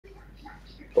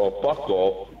Oh, fuck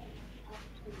off.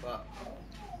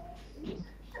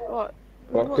 What?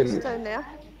 Fucking... What's down there?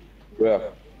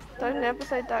 Where? Down there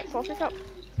beside that coffee cup.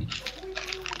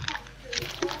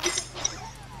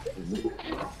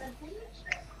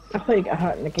 I thought you got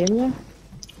hurt in the game there.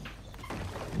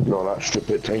 No, that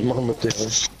stupid thing, man, with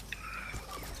the...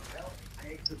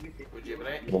 Would you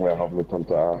break? The way I have looked onto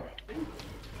that.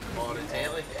 Or the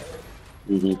telly?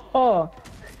 Oh,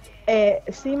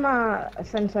 see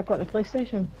since I got the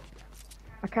PlayStation,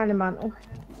 I can't mantle.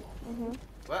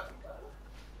 What?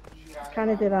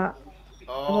 Can't do that. I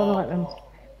don't like them.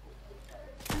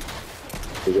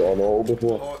 Was it on all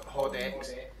before? Hot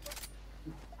X.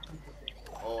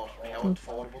 Or held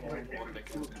forward on the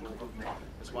controller.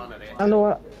 It's one of them. I know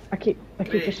what. I keep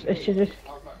it's just.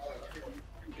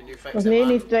 Can you fix There's it, no man?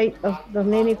 need right. There's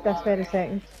no need this very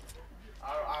second.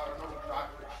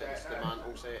 Fix the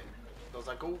mantle set. There's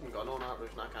a golden gun on that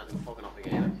roof and I can't even fucking up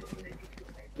again.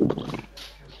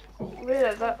 Where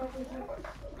is it?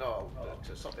 No,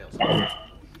 it's something else.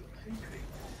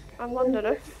 I'm on the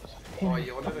roof. Oh,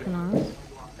 you on the roof? Nice.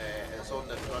 It's on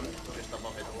the front, just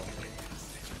above it.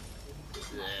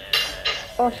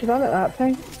 Oh, she's on at that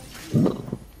thing.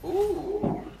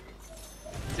 Ooh!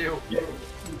 Teal,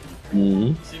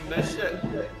 Mm-hmm. seen this shit?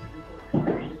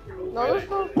 No, there's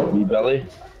no. Me belly?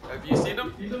 Have you seen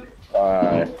him?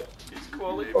 Aye. He's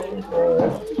quality, Fucking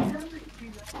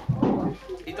mate.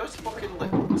 He does fucking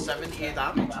like 78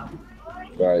 damage.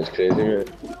 That is crazy,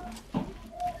 mate.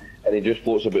 And he just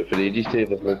floats about for ages,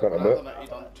 Dave, if we can't admit. He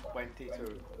done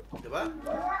 22. The what?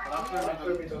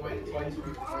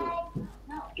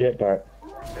 Get back.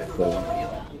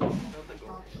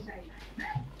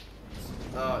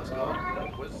 Oh, it's gone.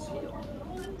 What's here?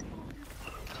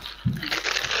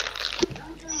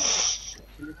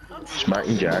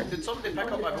 Smacking Jack. Did somebody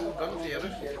pick up my gold gun for you?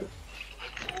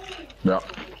 Yeah.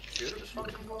 Sure it was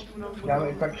fucking Yeah,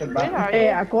 we picked it Where back. are you?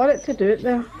 I got it to do it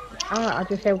there. I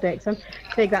just held X in.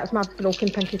 Craig, that's my broken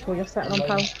pinky toe you're sitting on,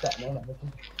 pal.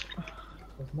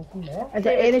 Is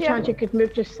there any here. chance you could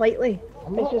move just slightly?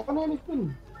 I'm It's not just, on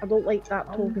anything. I don't like that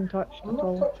toe being touched I'm at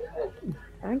all. not touching anything.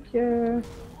 Thank you.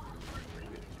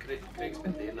 Craig's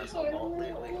been doing this a lot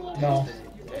lately. No.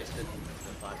 Testing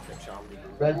the fact that Charlie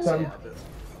Red said sun. about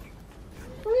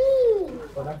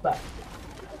Well, that's back.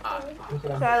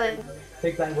 Charlie.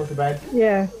 Take that and go to bed.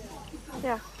 Yeah.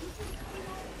 Yeah.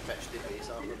 fetch the face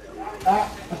after that.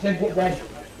 Ah, I said get bed.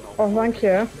 Oh, thank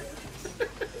you.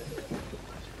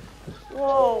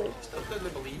 Whoa. Still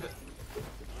didn't believe it.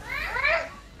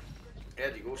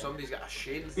 There you go, somebody's got a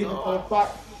shade. Keep the Oh, toes back.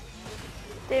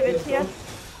 David's here.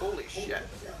 holy shit.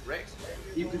 Rex.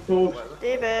 Keep the toes. What is it?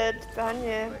 David, behind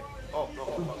you. Oh, no,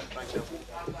 thank you.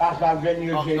 That's what I'm getting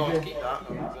you, Oh, no, JJ. keep that.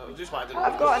 No, just what I didn't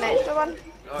I've got an extra one.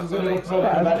 No, it's alright. It's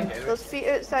alright. There's feet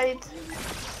outside.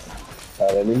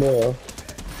 Not anymore.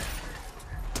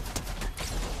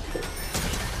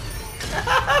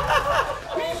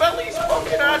 Wee Billy's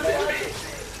fucking at it, mate.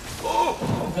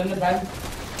 Oh! It's in the bed.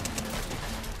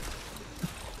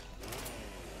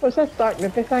 What's this dark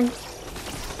rippy thing?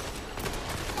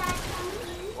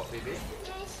 What, baby?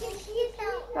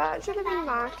 That should have been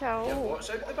my kill. What's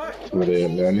out the back? Sorry, I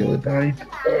nearly died.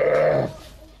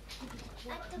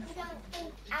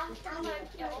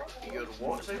 Your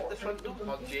what's out the front door?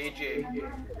 Oh, JJ.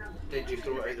 Did you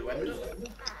throw it out the window?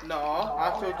 No,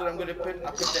 I told her I'm going to put it in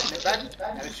the bed.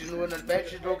 And if she's not in the bed,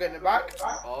 she's not getting it back.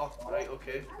 Oh, right,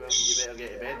 okay. Well, you better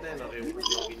get to bed then, or he'll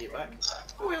get it back.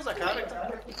 Oh, here's a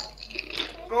character.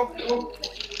 Go, go.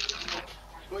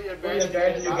 Go to your bed, you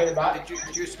get it back.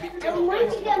 Did you speak to her?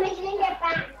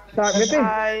 Dark rippy?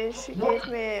 Aye, she gave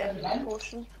me a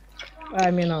potion.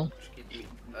 I mean, no.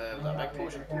 That big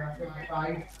potion.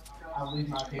 I'll leave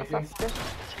my A paper. 50.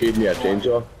 Gave me a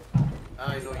chainsaw.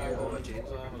 I know you got a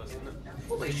chainsaw, haven't I seen it?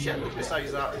 Holy shit, look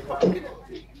besides that fucking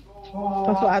That's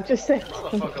what I just said.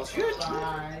 motherfucker's huge.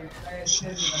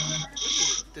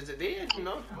 Does it do?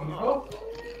 No.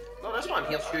 No, this one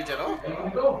here's huge enough.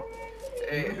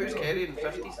 Who's carrying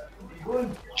 50s?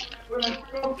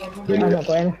 I've not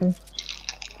got anything.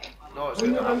 No, it's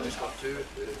good. I've just got two,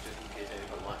 just in case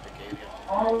anyone left to carry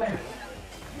it.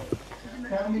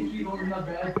 Tell me she goes in the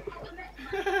bed.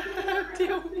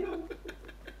 Deal.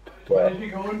 Where? Where's she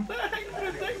going?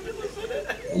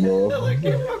 No. Look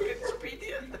at fucking Speedy.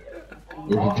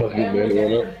 You're fucking mental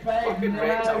on it. Fucking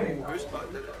Rex, I'm goose back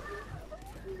there.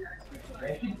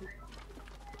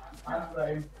 That's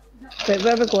right. Right,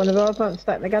 where are we going? Are we all going to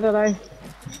stick together now?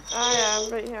 I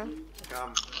am right here.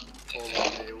 Cam, follow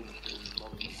the old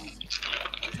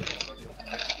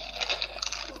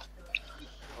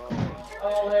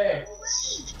Oh, hey.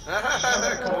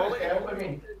 mum's. Quality. Help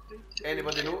me.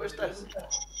 Anybody noticed this?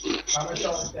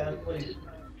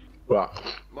 What?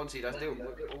 Muncie, this deal,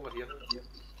 look over here.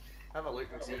 Have a look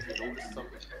and see if you noticed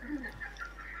something.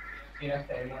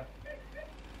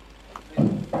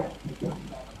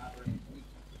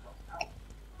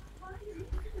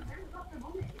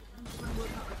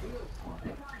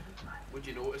 What'd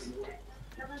you notice?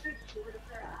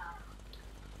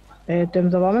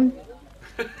 Doom's a woman.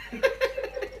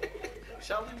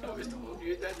 Charlie noticed what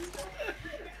you did.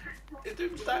 The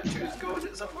Doom statue's gone,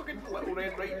 it's a fucking little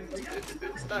red writing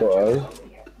statue.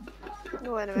 What?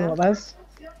 No, anyway. What it is.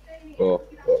 Oh.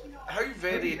 How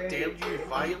very dare you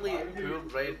violate poor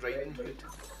Red Riding Hood?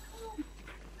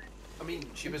 I mean,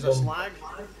 she was a slag,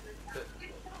 but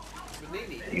we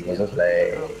need He was a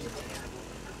slave.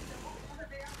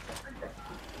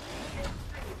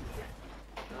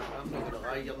 I'm not gonna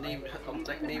lie, her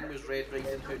nickname was Red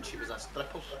Riding Hood, she was a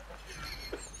stripper.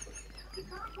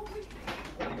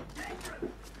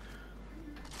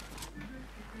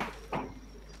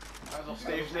 That's our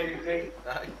stage name.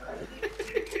 Aye.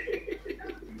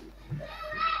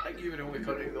 I think you were the only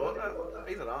cunt who got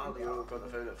that. Either that or the only cunt who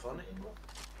found it funny.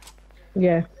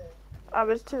 Yeah. I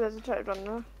was too busy trying to run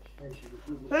now.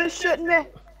 Who's shooting me?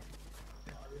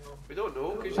 We don't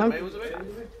know, because you're miles away.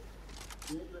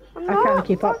 I'm I not can't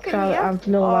keep up, fucking so here. I'm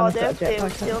no Oh, one they've to a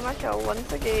jetpack. stealing my kill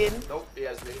once again. Nope, he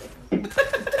has me.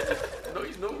 No,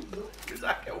 he's not. He's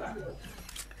that kill.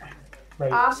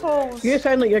 Assholes. You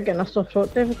sound like you're getting a sore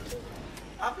throat, David.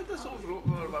 I've had this over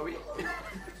over a week.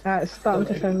 It's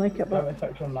starting to sound like it, but... Oh, I've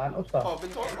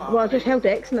been talking about Well, I just held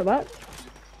X in the back.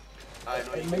 I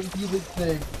know you Maybe with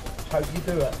the how you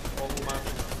do it. oh man.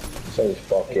 Sounds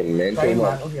fucking mental, Try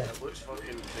man. man, yeah. It looks fucking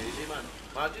crazy, man.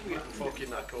 Imagine getting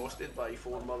fucking accosted by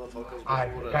 4 motherfuckers I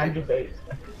before a kind of it.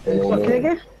 What No, can I no.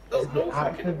 get? There's no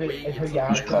Actually, fucking way it's how you you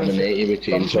can Coming at you with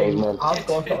chainsaws, man. I've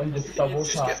got it on just double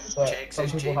just tap, get but checks some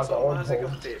as people have it chainsaw on massacre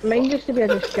hold. to Mine fuck. used to be I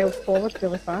just scaled forward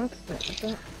really fast. That's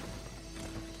it.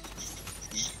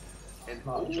 And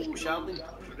oh, Charlene,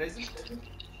 present.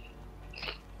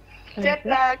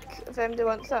 Jetpack, if anybody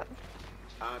wants it.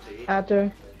 RD. I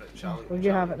do. But Charlene, Well,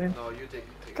 you have it then. No, you take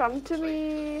Come to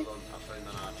me. Hold on, I found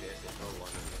an RGS, there's no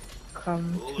one in here.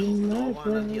 Come Oh, to there's no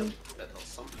one in here, mother. but there's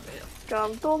something there.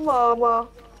 Come to mama.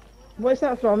 What's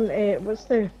that from? What's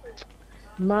the...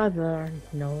 Mother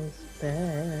knows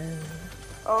best.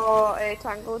 Oh,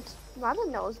 Tangled. Mother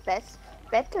knows best.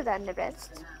 Better than the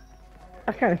best.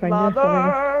 I can't find it.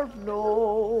 Mother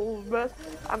knows best.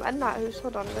 I'm in that house.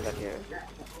 Hold on, where are you?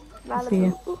 See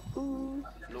ya. Malibu. Ooh, ooh.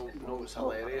 No, it's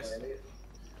hilarious.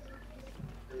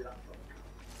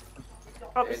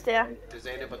 Upstairs. Does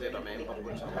anybody remember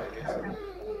what's hilarious?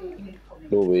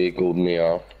 No way, golden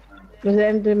AR. Does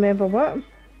anyone remember what? Do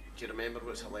you remember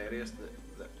what's hilarious?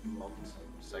 That Mum's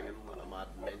singing like a mad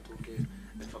mental case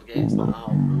and forgets that I'll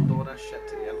upload all this shit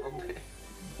to the internet.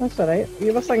 That's alright.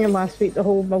 You were singing last week the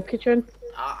whole Milky tune,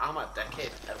 I'm a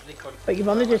dickhead, every cunt. but you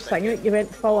weren't just singing it, you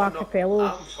went full Oh, a no,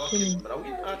 cappella. I'm fucking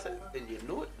brilliant at it, and you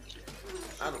know it.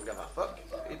 I don't give a fuck.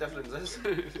 The difference is,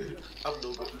 I've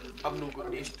no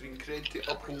got no stream cred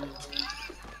to uphold.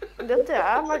 Did you?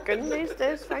 Oh my goodness,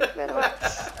 days. Thank you very much.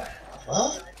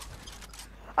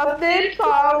 I've made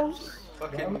pals.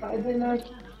 Fucking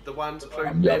the one's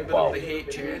proud Yeah, member wow. of the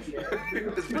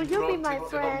ch5 has Will been you be brought my to her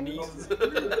friend? knees.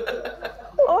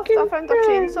 Oh, I found a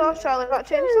chainsaw. Charlie, got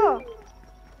a chainsaw?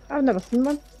 I've never seen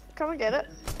one. Come and get it.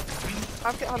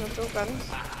 I've got 100 guns.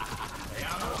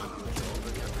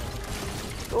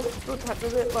 Oh, don't hit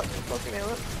with it, but fucking hell,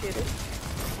 that's scary.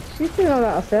 She's doing all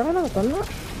that herself, I've never done that.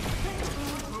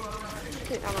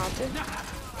 Can't imagine.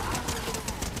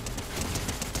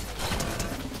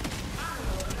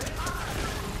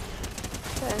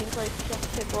 Sounds like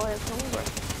just a boy is hungry.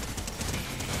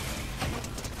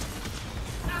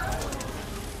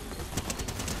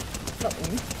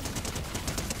 Nothing.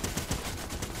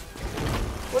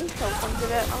 One kill comes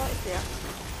of it, I like to see it.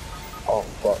 Oh,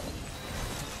 fuck.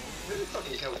 Who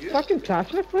fucking killed you? Fucking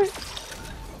trash with me.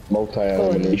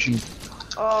 Multi-elimination.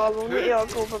 Oh, we'll need to all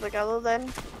go over together then.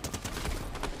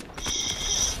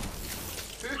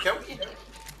 Who killed you?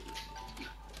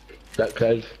 That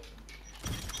crowd.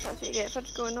 That's what you get for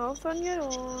going off on your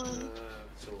own.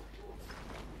 So,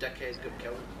 dickhead got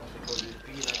killed because he's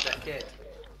being a dickhead.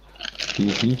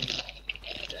 Mm-hmm.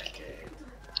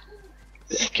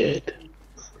 Dickhead. Good.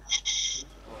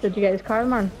 Did you get his car,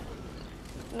 man?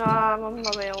 Nah, I'm on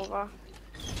my way over.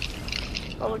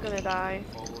 Probably gonna die.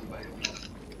 Followed by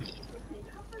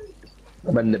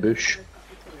I'm in the bush.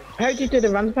 How do you do the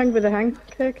run thing with the hang,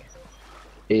 Craig?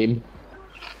 Aim.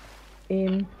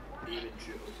 Aim. even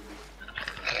shoot.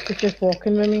 He's just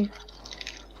walking with me.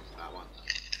 That one.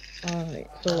 Alright,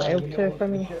 so L2 for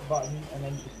me. Shit button and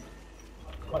then just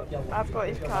click your I've got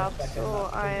his card, so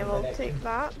I will take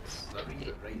that. That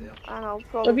reboot right there. And I'll A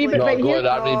probably... wee bit No, right go to here.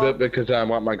 that No. reboot because I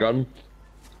want my gun.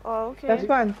 Oh, okay. This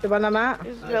one, the one I'm at.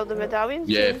 Is well the medallion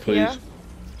Yeah, thing please. here.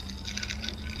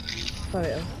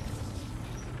 Sorry.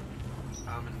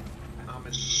 I'm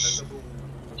invisible.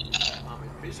 I'm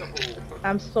invisible.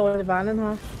 I'm sorry, vanning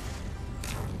her.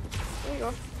 There you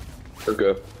go.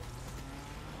 Okay.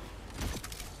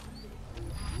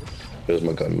 Where's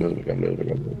my gun? Where's my gun? Where's my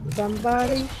gun?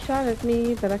 Somebody shot at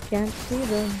me, but I can't see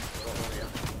them.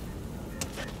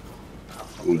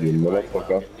 Oh, you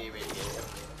motherfucker.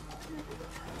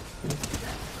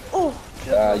 Oh!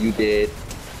 Ah, you dead.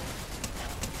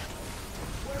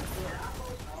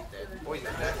 Oh, he's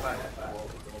in that back.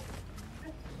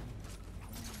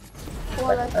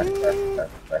 What I did.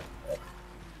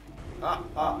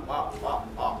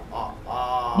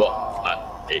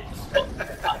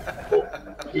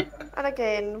 And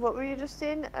again, what were you just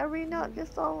saying? Are we not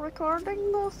just all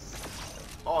recording this?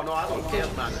 Oh no, I don't care,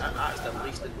 man. That's the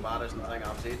least embarrassing thing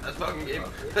I've seen in this fucking game.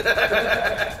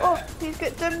 Oh, he's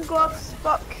got dim gloves.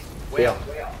 Fuck. Where?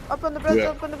 Up on the bridge, Yeah.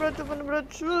 up on the bridge, up on the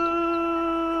bridge.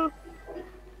 Woo!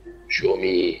 Show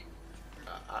me.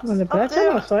 On the bridge,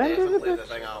 I'm not sorry, I'm doing the Definitely the bridge.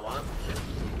 thing I want.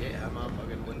 Get him, I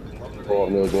fucking wouldn't love Oh,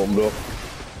 it. no, don't, bro.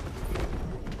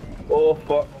 Oh,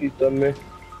 fuck, he's done me.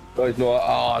 No, he's not.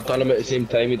 Ah, I done him at the same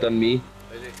time he done me. Is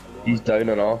he? He's down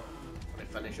and all. Right,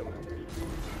 finish him.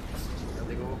 There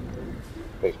they go.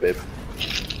 Thanks, babe.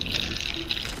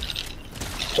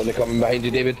 Something coming behind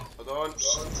you, David. Hold on.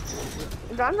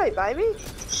 He ran right by me.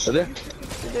 Are they?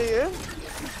 Do you?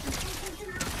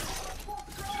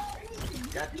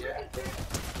 Gotcha.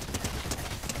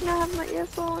 Can I have my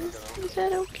earphones? Is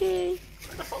that okay?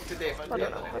 What the fuck did they find I there?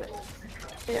 don't know. What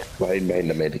it... Behind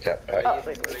the medicap. Right. Oh,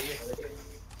 there we go.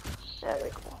 There we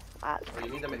go. That's Oh,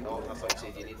 you need a med. Oh, I thought you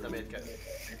said you need the med kit.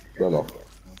 No, no.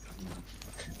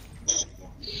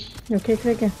 You okay,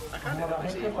 Craigie? I can't I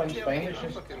think you're fine, it's fine, it's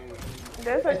just- fucking...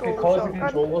 There's a It's gold because the shotgun.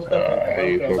 controller's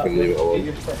different. You fucking leave it alone.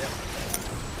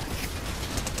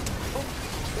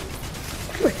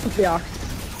 The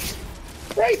arse.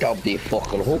 Right up the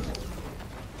fucking hole.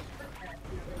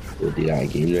 We'll do that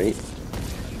again, right?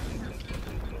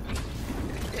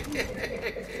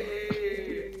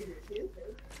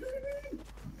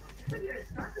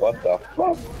 What the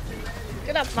fuck?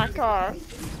 Get up my car.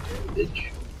 Bitch.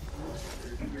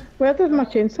 Where did my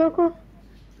chainsaw go?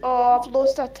 Oh, I've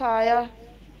lost a tyre.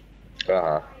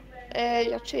 Uh-huh.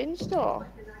 Your chainsaw.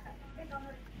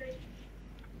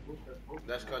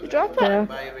 This country. Drop it. Yeah.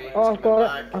 By the way, Oh, he's I've coming got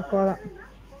it. back. I've got it.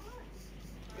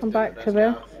 Come He's back doing to this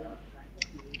where? now.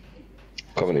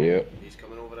 Coming to you. He's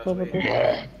coming over this Probably.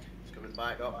 way. He's coming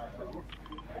back up.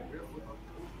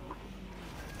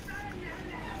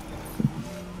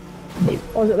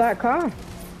 Oh, is it that car?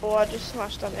 Oh, I just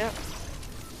smashed into it.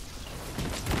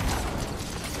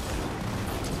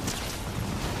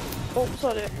 Oh,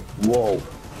 sorry. Whoa.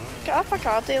 Get off a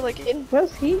car, Dale, again.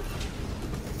 Where's he?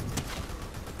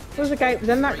 Where's the guy that was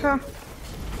in that car?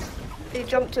 He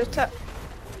jumped to it.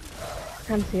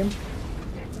 Can't see him.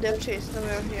 They're chasing him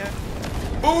over here.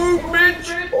 Boom,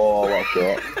 bitch! Oh, watch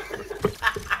out.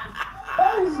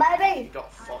 Boom, baby. He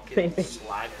got fucking Baby.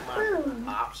 slagged, man.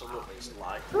 Absolutely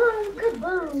slagged. Boom, good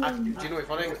boom. Do you know what's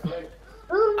funny?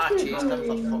 Boom, I good chased him for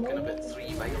boom. fucking about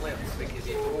 3 miles because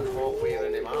he drove halfway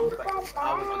around the map, but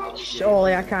I was underneath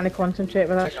Surely I can't concentrate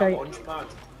with that took a shite. launch pad.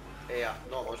 Yeah,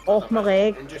 not launch pad. Off my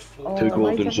leg. And just Oh, floated. Two why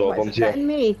golden does everyone sovereigns sit here. on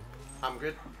me? I'm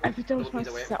good. Everyone else Don't wants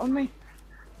need to a sit on me.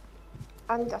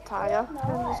 And a tyre. Who's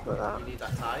got that? You need a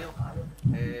tile.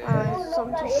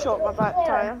 Someone just shot my back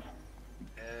tyre.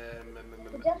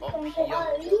 Up here.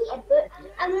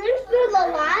 I'm going through the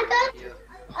ladder. Here.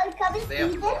 I'm coming There.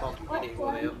 through Oh, you need to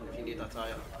go there if you need a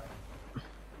tile.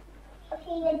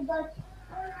 Okay, then, but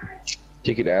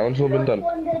Take it down, so been done. No,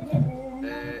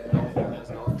 it's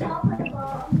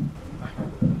not.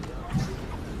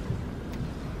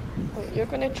 Wait, you're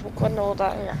gonna choke on all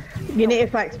that here. You need to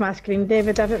fix my screen,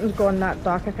 David. Everything's gone that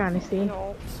dark, I can't see.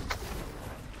 No.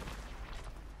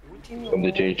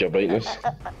 Somebody changed your brightness.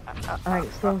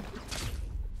 Thanks, though.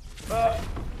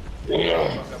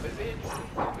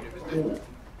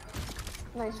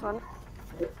 Nice one.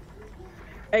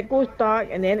 It goes dark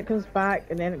and then it comes back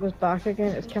and then it goes dark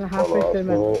again. It's kind of halfway through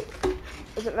my... Oh,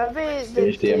 Is it maybe the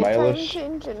Stage daytime mileage.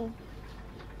 changing?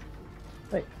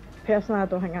 Like, personally, I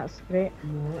don't think that's great.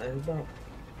 No, it is that.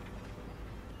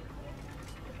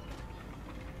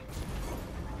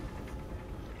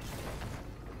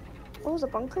 Oh, there's a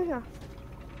bunker here.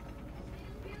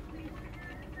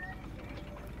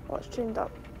 What's chained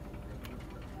up?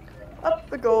 Up!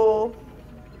 we go.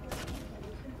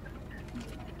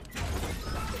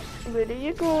 Where are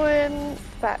you going?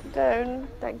 Back down.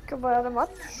 Thank you very much.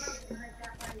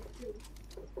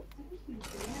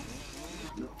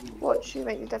 Watch you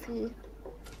make you diffy.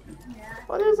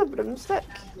 Oh, there's a broomstick.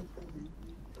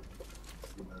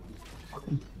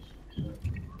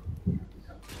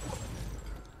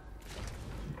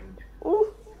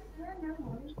 Oh.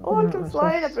 Oh, I can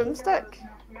fly in a broomstick.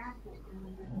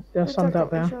 There's some up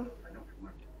there.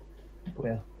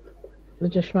 Where? They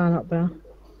just ran up there.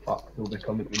 Fuck, they'll be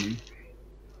coming to you.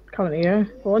 Coming to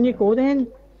you. Well, on you go then.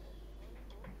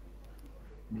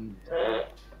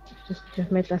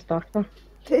 Just made this darker.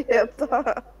 Yep.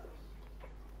 I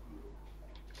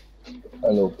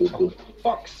know, people.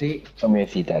 Fuck's sake. Come here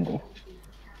if you did.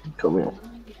 Come here.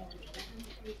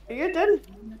 Are you doing?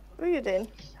 What are you doing?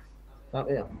 That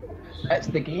there. It's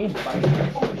the game.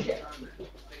 Oh shit.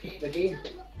 The game.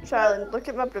 Charlie, look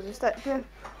at my broomstick here.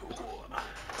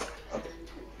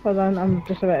 Hold on, I'm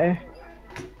just about to...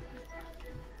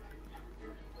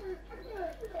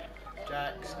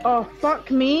 Jax. Oh,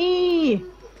 fuck me!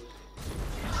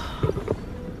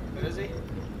 Where is he?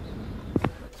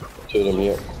 Two of them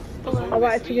here. There's I only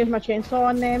wanted to three. use my chainsaw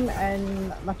on them,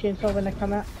 and my chainsaw when they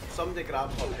come out. Somebody grab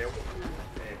her help.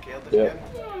 Cared if Yeah. you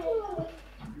can.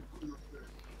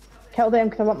 Kill them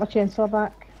because I want my chainsaw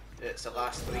back. It's the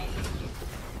last three.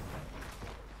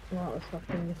 Well, that was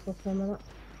fucking useless for a minute.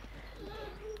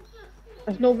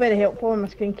 It's not very helpful when my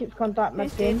screen keeps going dark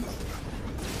mid-game.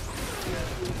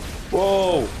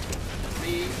 Whoa!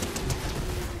 Me.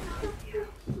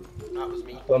 That was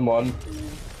me. Someone.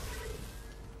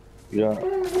 Yeah.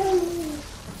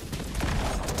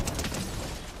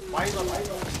 Why is there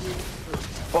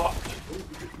Fuck!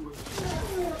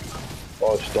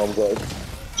 Oh, Storm got it.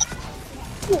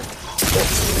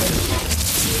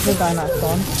 We're down that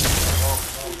storm.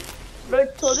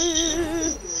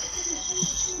 Victory!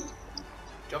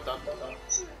 Job done.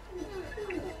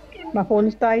 My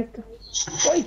phone's died. Why?